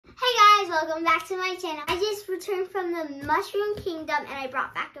welcome back to my channel. I just returned from the Mushroom Kingdom and I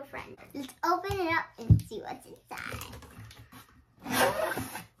brought back a friend. Let's open it up and see what's inside.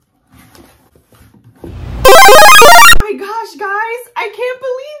 Oh my gosh, guys, I can't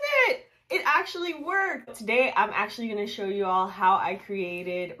believe it! It actually worked! Today, I'm actually going to show you all how I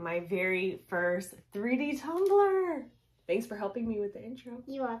created my very first 3D tumbler. Thanks for helping me with the intro.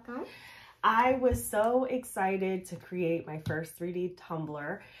 You're welcome. I was so excited to create my first 3D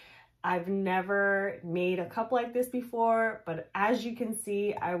tumbler. I've never made a cup like this before, but as you can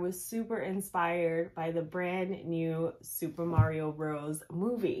see, I was super inspired by the brand new Super Mario Bros.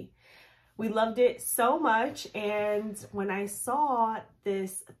 Movie. We loved it so much, and when I saw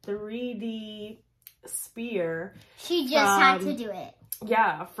this 3D sphere, she just had to do it.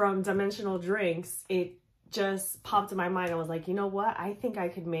 Yeah, from Dimensional Drinks, it just popped in my mind. I was like, you know what? I think I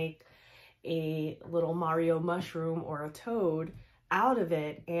could make a little Mario mushroom or a toad out of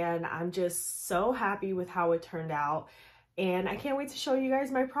it, and I'm just so happy with how it turned out, and I can't wait to show you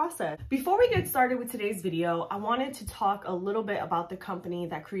guys my process. Before we get started with today's video, I wanted to talk a little bit about the company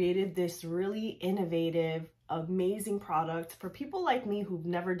that created this really innovative, amazing product for people like me who've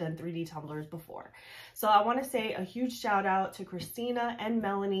never done 3D tumblers before. So I want to say a huge shout out to Christina and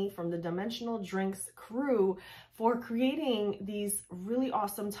Melanie from the Dimensional Drinks crew for creating these really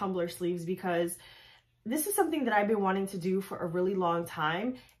awesome tumbler sleeves, because this is something that I've been wanting to do for a really long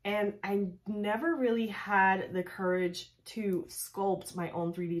time, and I never really had the courage to sculpt my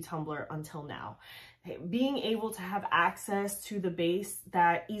own 3D tumbler until now. Being able to have access to the base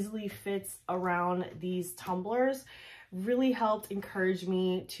that easily fits around these tumblers really helped encourage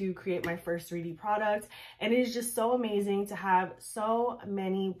me to create my first 3D product, and it is just so amazing to have so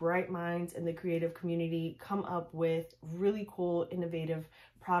many bright minds in the creative community come up with really cool, innovative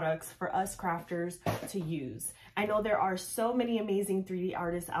products for us crafters to use. I know there are so many amazing 3D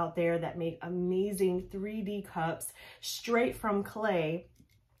artists out there that make amazing 3D cups straight from clay,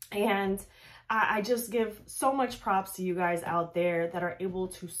 and I just give so much props to you guys out there that are able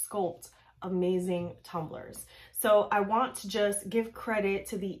to sculpt amazing tumblers. So I want to just give credit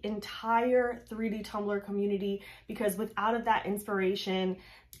to the entire 3D tumbler community, because without of that inspiration,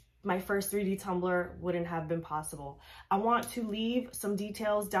 my first 3D tumbler wouldn't have been possible. I want to leave some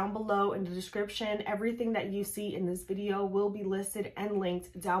details down below in the description. Everything that you see in this video will be listed and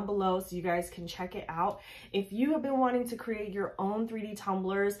linked down below so you guys can check it out. If you have been wanting to create your own 3D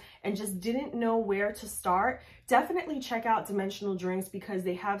tumblers and just didn't know where to start, definitely check out Dimensional Drinks, because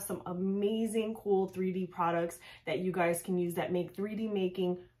they have some amazing cool 3D products that you guys can use that make 3D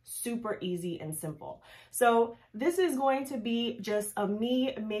making super easy and simple. So this is going to be just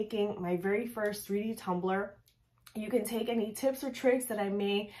me making my very first 3D tumbler. You can take any tips or tricks that I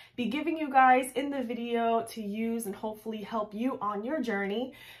may be giving you guys in the video to use and hopefully help you on your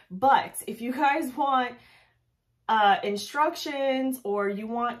journey. But if you guys want instructions, or you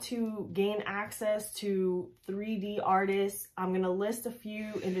want to gain access to 3D artists, I'm going to list a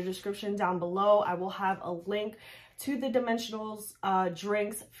few in the description down below. I will have a link to the Dimensionals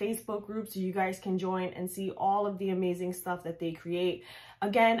Drinks Facebook group so you guys can join and see all of the amazing stuff that they create.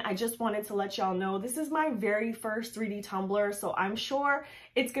 Again, I just wanted to let y'all know this is my very first 3D tumbler, so I'm sure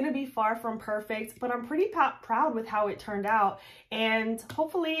it's going to be far from perfect, but I'm pretty proud with how it turned out, and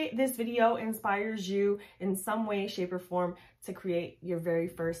hopefully this video inspires you in some way, shape, or form to create your very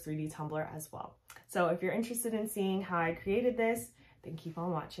first 3D tumbler as well. So if you're interested in seeing how I created this, then keep on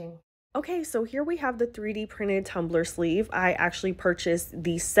watching. Okay, so here we have the 3D printed tumbler sleeve. I actually purchased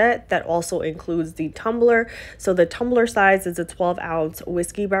the set that also includes the tumbler. So the tumbler size is a 12-ounce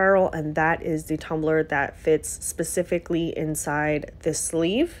whiskey barrel, and that is the tumbler that fits specifically inside this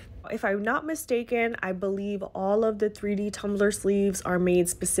sleeve. If I'm not mistaken, I believe all of the 3D tumbler sleeves are made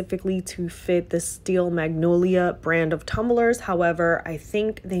specifically to fit the Steel Magnolia brand of tumblers. However, I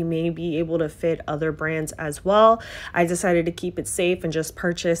think they may be able to fit other brands as well. I decided to keep it safe and just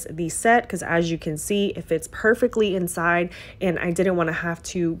purchase the set, because as you can see, it fits perfectly inside, and I didn't want to have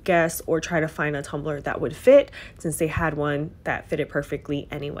to guess or try to find a tumbler that would fit, since they had one that fitted perfectly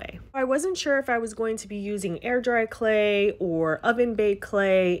anyway. I wasn't sure if I was going to be using air dry clay or oven baked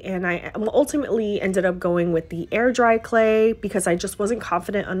clay, and I ultimately ended up going with the air dry clay because I just wasn't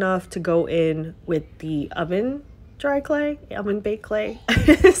confident enough to go in with the oven dry clay, oven baked clay.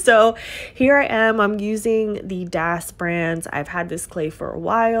 So here I am, I'm using the DAT brands. I've had this clay for a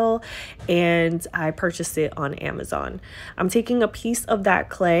while and I purchased it on Amazon. I'm taking a piece of that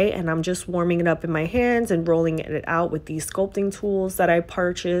clay and I'm just warming it up in my hands and rolling it out with these sculpting tools that I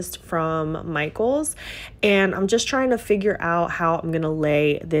purchased from Michael's. And I'm just trying to figure out how I'm gonna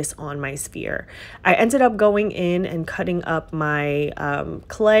lay this on my sphere. I ended up going in and cutting up my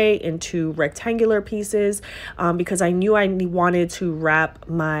clay into rectangular pieces because I knew I wanted to wrap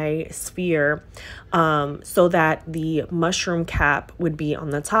my sphere so that the mushroom cap would be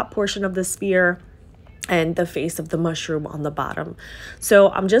on the top portion of the sphere and the face of the mushroom on the bottom. So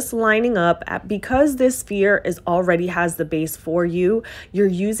I'm just lining up because this sphere already has the base for you. You're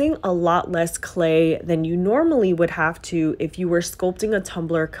using a lot less clay than you normally would have to if you were sculpting a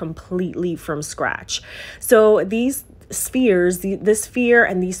tumbler completely from scratch. So these spheres, this sphere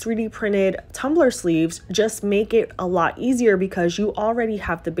and these 3D printed tumbler sleeves just make it a lot easier because you already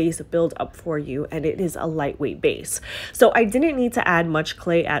have the base built up for you and it is a lightweight base. So I didn't need to add much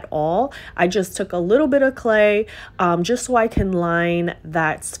clay at all. I just took a little bit of clay just so I can line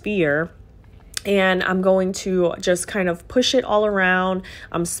that sphere. And I'm going to just kind of push it all around.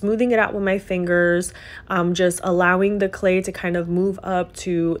 I'm smoothing it out with my fingers. I'm just allowing the clay to kind of move up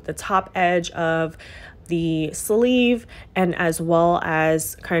to the top edge of the sleeve, and as well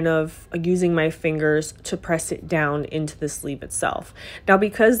as kind of using my fingers to press it down into the sleeve itself. Now,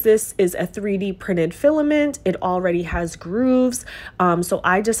 because this is a 3D printed filament, it already has grooves. So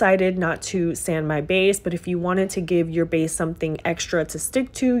I decided not to sand my base, but if you wanted to give your base something extra to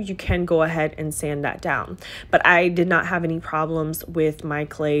stick to, you can go ahead and sand that down. But I did not have any problems with my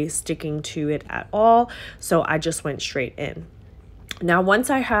clay sticking to it at all. So I just went straight in. Now, once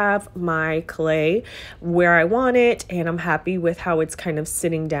I have my clay where I want it and I'm happy with how it's kind of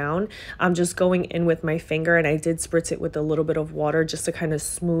sitting down, I'm just going in with my finger, and I did spritz it with a little bit of water just to kind of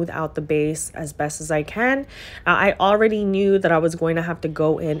smooth out the base as best as I can. I already knew that I was going to have to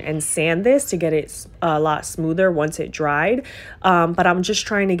go in and sand this to get it a lot smoother once it dried, but I'm just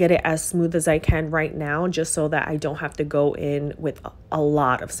trying to get it as smooth as I can right now just so that I don't have to go in with a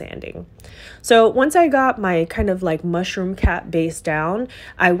lot of sanding. So once I got my kind of like mushroom cap base down,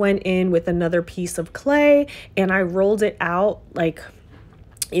 I went in with another piece of clay and I rolled it out like,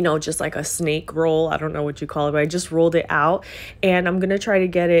 you know, just like a snake roll. I don't know what you call it, but I just rolled it out, and I'm gonna try to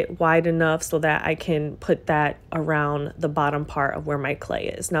get it wide enough so that I can put that around the bottom part of where my clay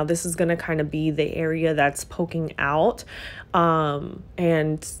is. Now this is gonna kind of be the area that's poking out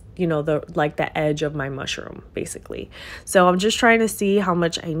and you know, the edge of my mushroom basically. So I'm just trying to see how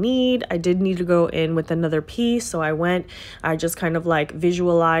much I need. I did need to go in with another piece, so I just kind of like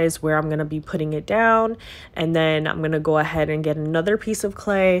visualize where I'm going to be putting it down, and then I'm going to go ahead and get another piece of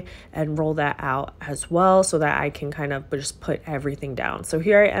clay and roll that out as well so that I can kind of just put everything down. So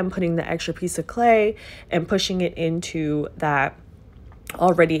here I am putting the extra piece of clay and pushing it into that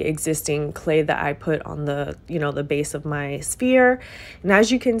already existing clay that I put on the, you know, the base of my sphere. And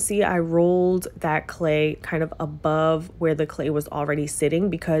as you can see, I rolled that clay kind of above where the clay was already sitting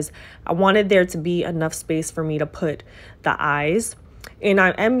because I wanted there to be enough space for me to put the eyes. And I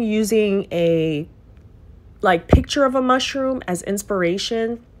am using a like picture of a mushroom as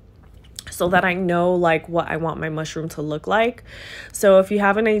inspiration so that I know like what I want my mushroom to look like. So if you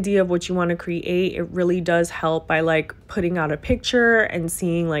have an idea of what you want to create, it really does help by like putting out a picture and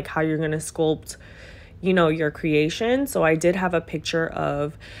seeing like how you're going to sculpt, you know, your creation. So I did have a picture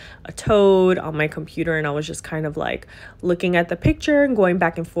of a toad on my computer, and I was just kind of like looking at the picture and going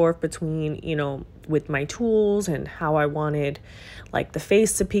back and forth between, you know, with my tools and how I wanted like the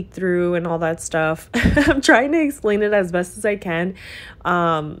face to peek through and all that stuff. I'm trying to explain it as best as I can.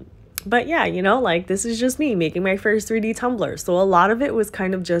 But yeah, you know, like this is just me making my first 3D tumbler. So a lot of it was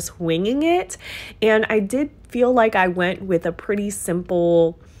kind of just winging it. And I did feel like I went with a pretty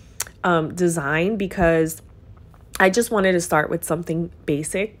simple design because I just wanted to start with something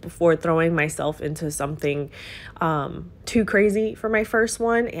basic before throwing myself into something too crazy for my first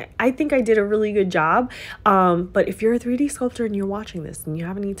one. I think I did a really good job. But if you're a 3D sculptor and you're watching this and you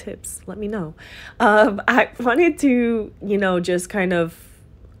have any tips, let me know. I wanted to, you know, just kind of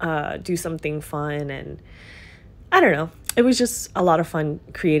do something fun, and I don't know, it was just a lot of fun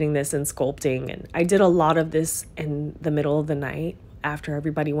creating this and sculpting. And I did a lot of this in the middle of the night after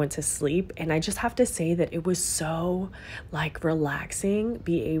everybody went to sleep, and I just have to say that it was so like relaxing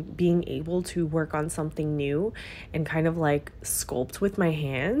being able to work on something new and kind of like sculpt with my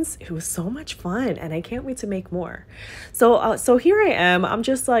hands. It was so much fun, and I can't wait to make more. So here I am. I'm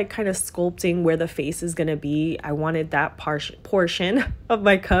just like kind of sculpting where the face is gonna be. I wanted that portion of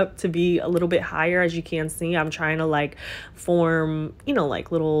my cup to be a little bit higher. As you can see, I'm trying to like form, you know,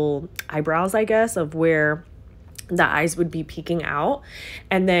 like little eyebrows, I guess, of where the eyes would be peeking out.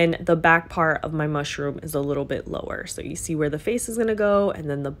 And then the back part of my mushroom is a little bit lower. So you see where the face is gonna go, and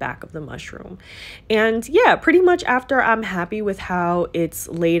then the back of the mushroom. And yeah, pretty much after I'm happy with how it's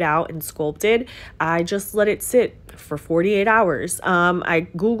laid out and sculpted, I just let it sit for 48 hours. I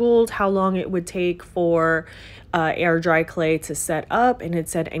Googled how long it would take for air dry clay to set up, and it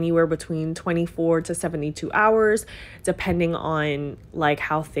said anywhere between 24 to 72 hours depending on like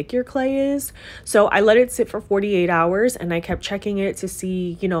how thick your clay is. So I let it sit for 48 hours, and I kept checking it to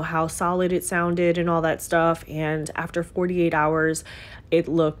see, you know, how solid it sounded and all that stuff. And after 48 hours it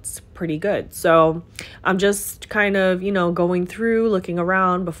looked pretty good. So I'm just kind of, you know, going through, looking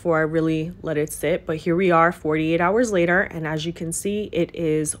around before I really let it sit. But here we are 48 hours later, and as you can see, it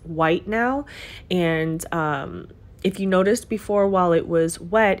is white now. And if you noticed before, while it was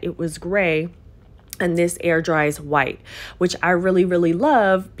wet, it was gray, and this air dries white, which I really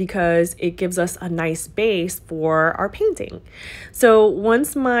love because it gives us a nice base for our painting. So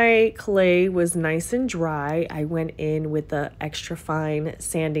once my clay was nice and dry, I went in with the extra fine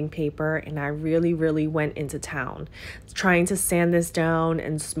sanding paper, and I really went into town trying to sand this down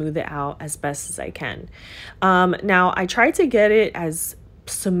and smooth it out as best as I can. Now I tried to get it as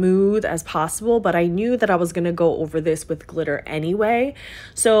smooth as possible, but I knew that I was going to go over this with glitter anyway.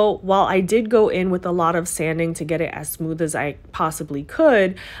 So while I did go in with a lot of sanding to get it as smooth as I possibly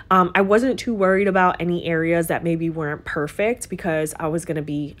could, I wasn't too worried about any areas that maybe weren't perfect, because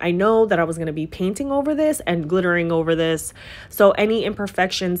I know that I was going to be painting over this and glittering over this. So any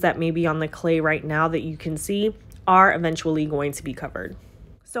imperfections that may be on the clay right now that you can see are eventually going to be covered.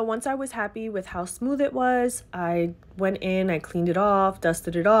 So once I was happy with how smooth it was, I went in, I cleaned it off,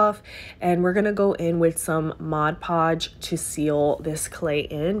 dusted it off, and we're gonna go in with some Mod Podge to seal this clay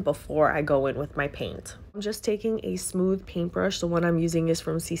in before I go in with my paint. I'm just taking a smooth paintbrush. The one I'm using is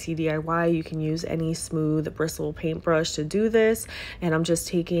from CCDIY. You can use any smooth bristle paintbrush to do this. And I'm just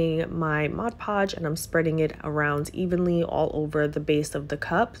taking my Mod Podge and I'm spreading it around evenly all over the base of the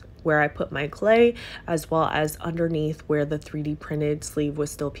cup where I put my clay, as well as underneath where the 3D printed sleeve was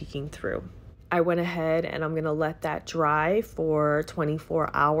still peeking through. I went ahead and I'm gonna let that dry for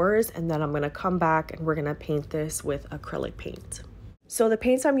 24 hours, and then I'm gonna come back and we're gonna paint this with acrylic paint. So the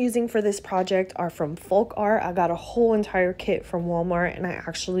paints I'm using for this project are from Folk Art. I got a whole entire kit from Walmart, and I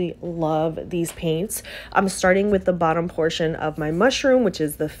actually love these paints. I'm starting with the bottom portion of my mushroom, which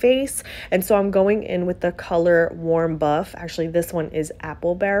is the face. And so I'm going in with the color Warm Buff. Actually, this one is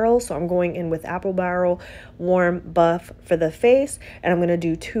Apple Barrel. So I'm going in with Apple Barrel, Warm Buff for the face, and I'm gonna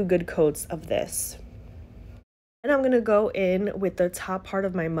do 2 good coats of this. And I'm going to go in with the top part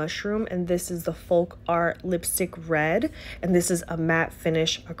of my mushroom, and this is the Folk Art Lipstick Red, and this is a matte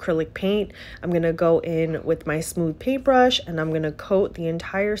finish acrylic paint. I'm going to go in with my smooth paintbrush, and I'm going to coat the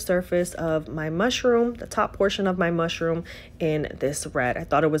entire surface of my mushroom, the top portion of my mushroom, in this red. I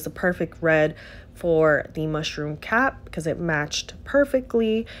thought it was the perfect red for the mushroom cap because it matched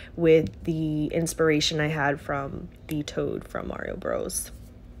perfectly with the inspiration I had from the toad from Mario Bros.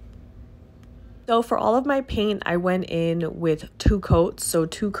 So for all of my paint, I went in with 2 coats. So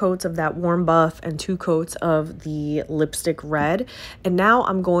 2 coats of that Warm Buff and 2 coats of the Lipstick Red. And now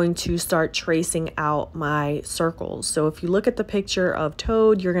I'm going to start tracing out my circles. So if you look at the picture of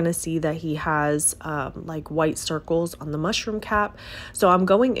Toad, you're going to see that he has like white circles on the mushroom cap. So I'm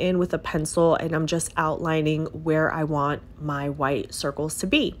going in with a pencil and I'm just outlining where I want my white circles to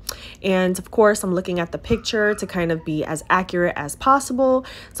be. And of course, I'm looking at the picture to kind of be as accurate as possible.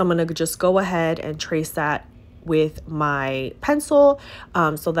 So I'm going to just go ahead and trace that with my pencil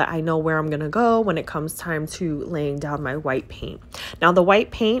so that I know where I'm gonna go when it comes time to laying down my white paint. Now the white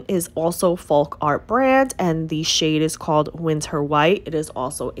paint is also Folk Art brand, and the shade is called Winter White. It is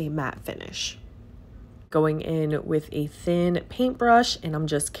also a matte finish. Going in with a thin paintbrush, and I'm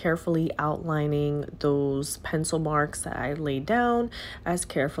just carefully outlining those pencil marks that I laid down as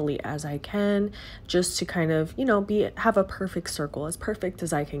carefully as I can, just to kind of, you know, have a perfect circle, as perfect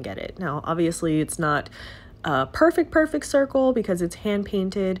as I can get it. Now obviously it's not a perfect circle because it's hand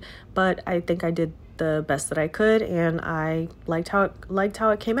painted, but I think I did the best that I could, and I liked how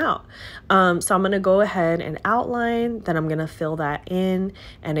it came out. So I'm gonna go ahead and outline, then I'm gonna fill that in,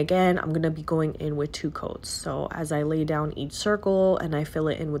 and again I'm gonna be going in with 2 coats. So as I lay down each circle and I fill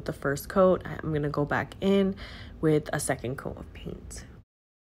it in with the first coat, I'm gonna go back in with a second coat of paint.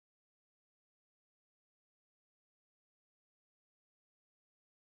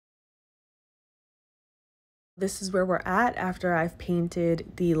 This is where we're at after I've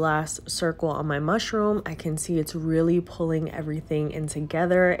painted the last circle on my mushroom. I can see it's really pulling everything in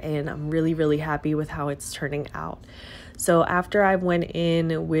together, and I'm really happy with how it's turning out. So after I went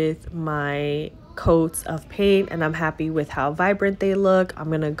in with my coats of paint and I'm happy with how vibrant they look, I'm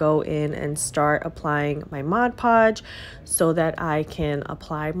gonna go in and start applying my Mod Podge so that I can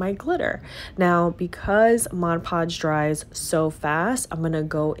apply my glitter. Now, because Mod Podge dries so fast, I'm gonna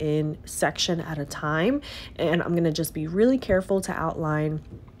go in section at a time, and I'm gonna just be really careful to outline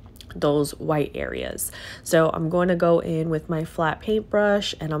those white areas. So I'm going to go in with my flat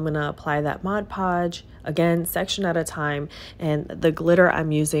paintbrush and I'm going to apply that Mod Podge, again, section at a time. And the glitter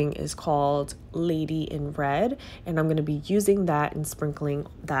I'm using is called Lady in Red, and I'm going to be using that and sprinkling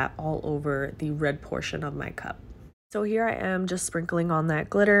that all over the red portion of my cup. So here I am just sprinkling on that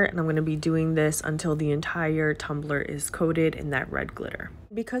glitter, and I'm going to be doing this until the entire tumbler is coated in that red glitter.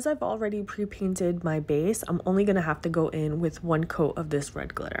 Because I've already pre-painted my base, I'm only going to have to go in with 1 coat of this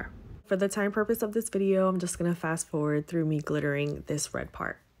red glitter. For the time purpose of this video, I'm just going to fast forward through me glittering this red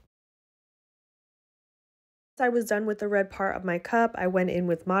part. Once I was done with the red part of my cup, I went in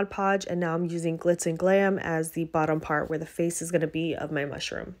with Mod Podge, and now I'm using Glitz and Glam as the bottom part where the face is going to be of my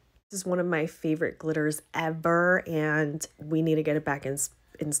mushroom. This is one of my favorite glitters ever, and we need to get it back in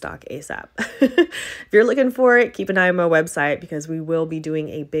stock ASAP. If you're looking for it, keep an eye on my website because we will be doing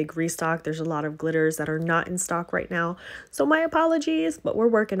a big restock. There's a lot of glitters that are not in stock right now, so my apologies, but we're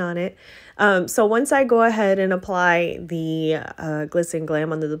working on it. So once I go ahead and apply the Glitz and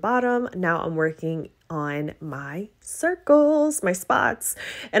Glam under the bottom, now I'm working on my circles, my spots,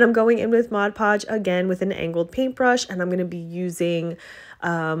 and I'm going in with Mod Podge again with an angled paintbrush, and I'm going to be using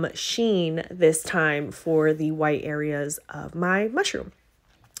Sheen this time for the white areas of my mushroom.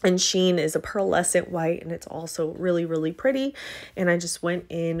 And Sheen is a pearlescent white, and it's also really pretty. And I just went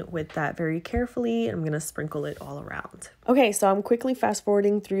in with that very carefully. I'm going to sprinkle it all around. Okay, so I'm quickly fast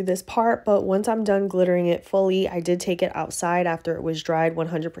forwarding through this part, but once I'm done glittering it fully, I did take it outside after it was dried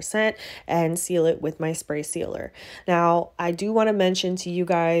 100% and seal it with my spray sealer. Now, I do want to mention to you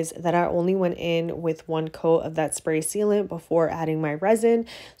guys that I only went in with 1 coat of that spray sealant before adding my resin.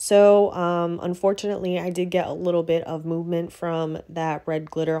 So, unfortunately, I did get a little bit of movement from that red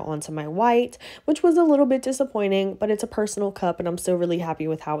glitter onto my white, which was a little bit disappointing, but it's a personal cup and I'm still really happy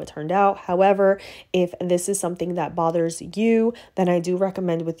with how it turned out. However, if this is something that bothers you, then I do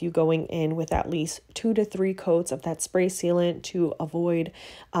recommend with you going in with at least 2 to 3 coats of that spray sealant to avoid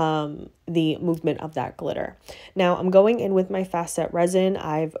the movement of that glitter. Now I'm going in with my fast set resin.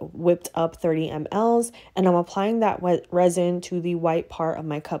 I've whipped up 30 mLs and I'm applying that wet resin to the white part of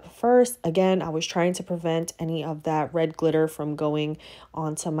my cup first. Again, I was trying to prevent any of that red glitter from going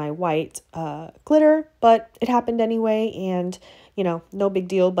onto my white glitter, but it happened anyway, and you know, no big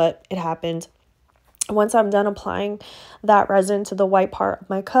deal, but it happened. Once I'm done applying that resin to the white part of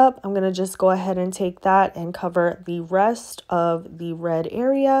my cup, I'm going to just go ahead and take that and cover the rest of the red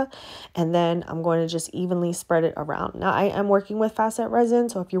area. And then I'm going to just evenly spread it around. Now, I am working with fast set resin.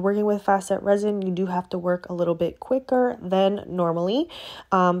 So if you're working with fast set resin, you do have to work a little bit quicker than normally.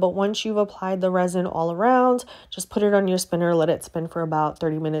 But once you've applied the resin all around, just put it on your spinner, let it spin for about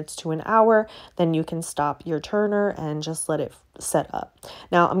 30 minutes to an hour. Then you can stop your turner and just let it set up.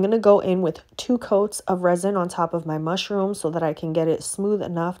 Now I'm going to go in with 2 coats of resin on top of my mushroom so that I can get it smooth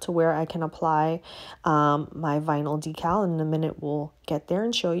enough to where I can apply my vinyl decal. In a minute we'll get there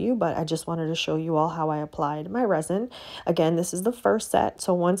and show you, but I just wanted to show you all how I applied my resin. Again, this is the first set.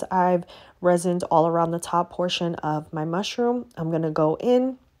 So once I've resined all around the top portion of my mushroom, I'm going to go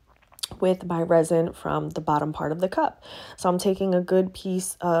in with my resin from the bottom part of the cup. So I'm taking a good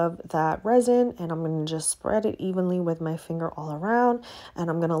piece of that resin and I'm going to just spread it evenly with my finger all around, and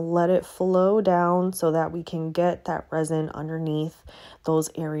I'm going to let it flow down so that we can get that resin underneath those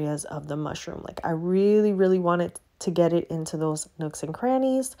areas of the mushroom. Like I really want it to get it into those nooks and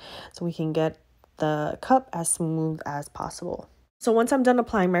crannies so we can get the cup as smooth as possible. So once I'm done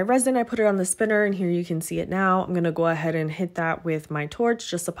applying my resin, I put it on the spinner, and here you can see it now. I'm going to go ahead and hit that with my torch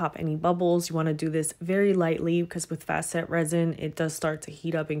just to pop any bubbles. You want to do this very lightly because with fast set resin, it does start to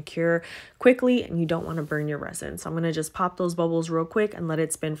heat up and cure quickly, and you don't want to burn your resin. So I'm going to just pop those bubbles real quick and let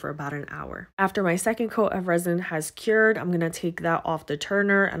it spin for about an hour. After my second coat of resin has cured, I'm going to take that off the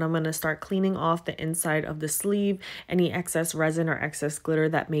turner, and I'm going to start cleaning off the inside of the sleeve. Any excess resin or excess glitter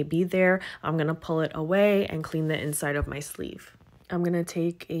that may be there, I'm going to pull it away and clean the inside of my sleeve. I'm going to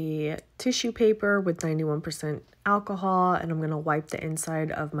take a tissue paper with 91% alcohol, and I'm going to wipe the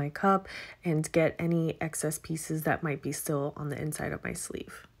inside of my cup and get any excess pieces that might be still on the inside of my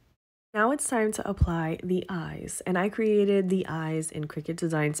sleeve. Now it's time to apply the eyes, and I created the eyes in Cricut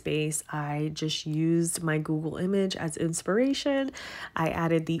Design Space. I just used my Google image as inspiration. I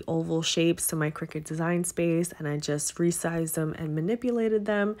added the oval shapes to my Cricut Design Space, and I just resized them and manipulated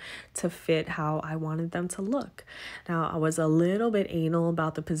them to fit how I wanted them to look. Now I was a little bit anal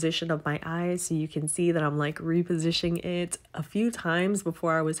about the position of my eyes, so you can see that I'm like repositioning it a few times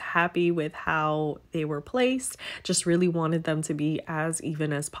before I was happy with how they were placed. Just really wanted them to be as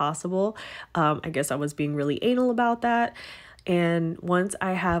even as possible. I guess I was being really anal about that. And once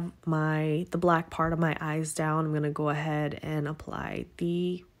I have the black part of my eyes down, I'm going to go ahead and apply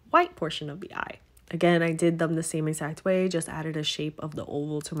the white portion of the eye. Again, I did them the same exact way, just added a shape of the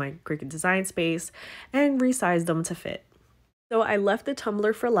oval to my Cricut Design Space and resized them to fit. So I left the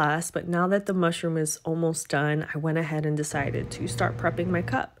tumbler for last, but now that the mushroom is almost done, I went ahead and decided to start prepping my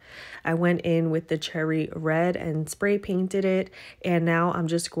cup. I went in with the cherry red and spray painted it, and now I'm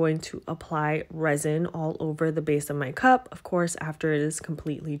just going to apply resin all over the base of my cup, of course, after it is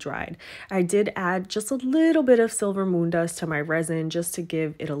completely dried. I did add just a little bit of silver moon dust to my resin just to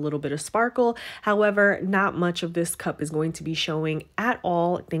give it a little bit of sparkle. However, not much of this cup is going to be showing at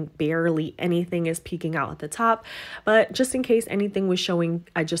all. I think barely anything is peeking out at the top, but just in case anything was showing,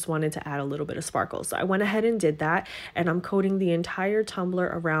 I just wanted to add a little bit of sparkle. So I went ahead and did that, and I'm coating the entire tumbler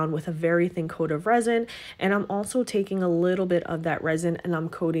around with a very thin coat of resin, and I'm also taking a little bit of that resin and I'm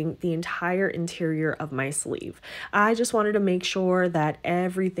coating the entire interior of my sleeve. I just wanted to make sure that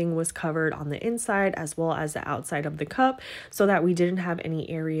everything was covered on the inside as well as the outside of the cup, so that we didn't have any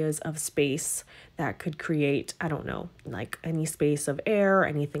areas of space that could create, I don't know, like any space of air or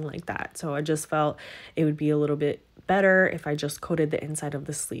anything like that. So I just felt it would be a little bit better if I just coated the inside of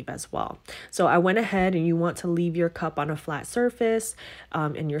the sleeve as well. So I went ahead, and you want to leave your cup on a flat surface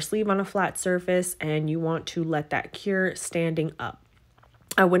and your sleeve on a flat surface, and you want to let that cure standing up.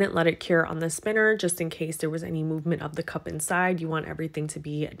 I wouldn't let it cure on the spinner just in case there was any movement of the cup inside. You want everything to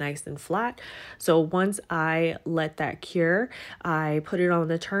be nice and flat. So once I let that cure, I put it on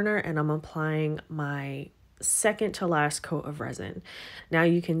the turner and I'm applying my second to last coat of resin. Now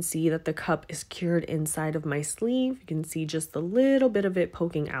you can see that the cup is cured inside of my sleeve. You can see just a little bit of it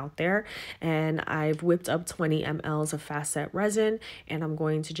poking out there, and I've whipped up 20 mLs of fast set resin, and I'm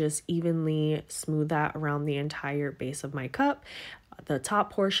going to just evenly smooth that around the entire base of my cup, the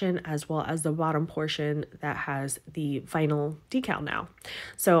top portion as well as the bottom portion that has the vinyl decal now.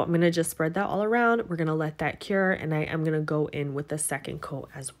 So I'm going to just spread that all around. We're going to let that cure, and I am going to go in with the second coat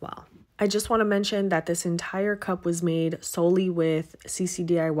as well. I just want to mention that this entire cup was made solely with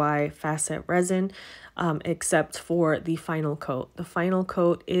CCDIY fast set resin, except for the final coat. The final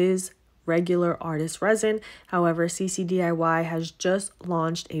coat is regular artist resin. However, CCDIY has just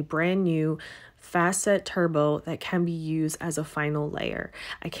launched a brand new fast set turbo that can be used as a final layer.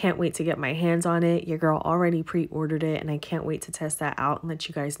 I can't wait to get my hands on it. Your girl already pre-ordered it, and I can't wait to test that out and let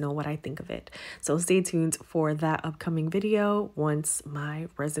you guys know what I think of it. So stay tuned for that upcoming video once my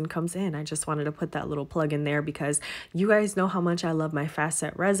resin comes in. I just wanted to put that little plug in there because you guys know how much I love my fast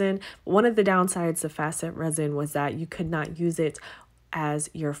set resin. One of the downsides of fast set resin was that you could not use it as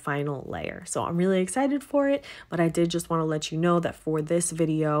your final layer. So I'm really excited for it, but I did just want to let you know that for this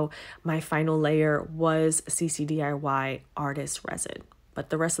video, my final layer was CCDIY artist resin, but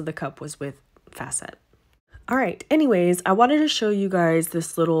the rest of the cup was with fast set. All right, anyways, I wanted to show you guys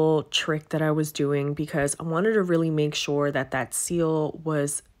this little trick that I was doing because I wanted to really make sure that that seal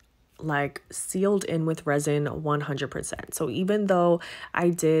was like sealed in with resin 100%. So even though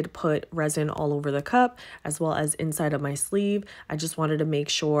I did put resin all over the cup as well as inside of my sleeve, I just wanted to make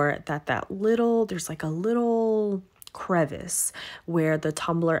sure that there's like a little crevice where the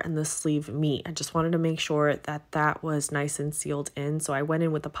tumbler and the sleeve meet. I just wanted to make sure that that was nice and sealed in. So I went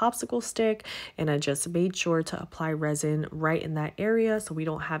in with a popsicle stick and I just made sure to apply resin right in that area so we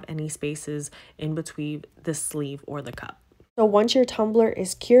don't have any spaces in between the sleeve or the cup. So once your tumbler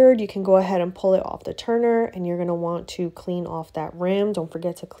is cured, you can go ahead and pull it off the turner, and you're going to want to clean off that rim. Don't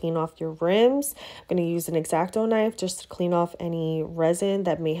forget to clean off your rims. I'm going to use an X-Acto knife just to clean off any resin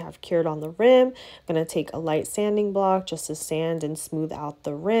that may have cured on the rim. I'm going to take a light sanding block just to sand and smooth out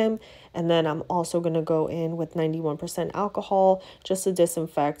the rim. And then I'm also going to go in with 91% alcohol just to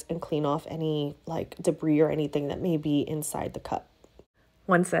disinfect and clean off any like debris or anything that may be inside the cup.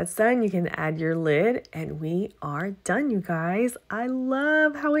 Once that's done, you can add your lid, and we are done, you guys. I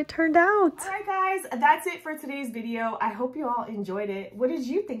love how it turned out. All right, guys, that's it for today's video. I hope you all enjoyed it. What did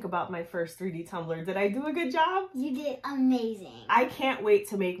you think about my first 3D tumbler? Did I do a good job? You did amazing. I can't wait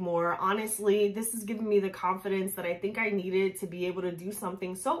to make more. Honestly, this has given me the confidence that I think I needed to be able to do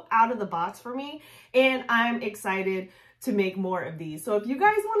something so out of the box for me, and I'm excited to make more of these. So if you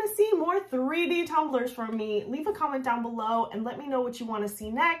guys want to see more 3D tumblers from me, leave a comment down below and let me know what you want to see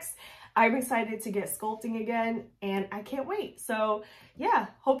next. I'm excited to get sculpting again, and I can't wait. So yeah,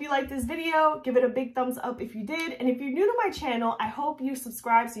 hope you liked this video. Give it a big thumbs up if you did. And if you're new to my channel, I hope you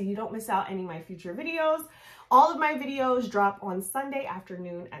subscribe so you don't miss out any of my future videos. All of my videos drop on Sunday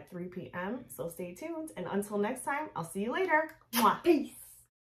afternoon at 3 p.m. So stay tuned. And until next time, I'll see you later. Mwah. Peace.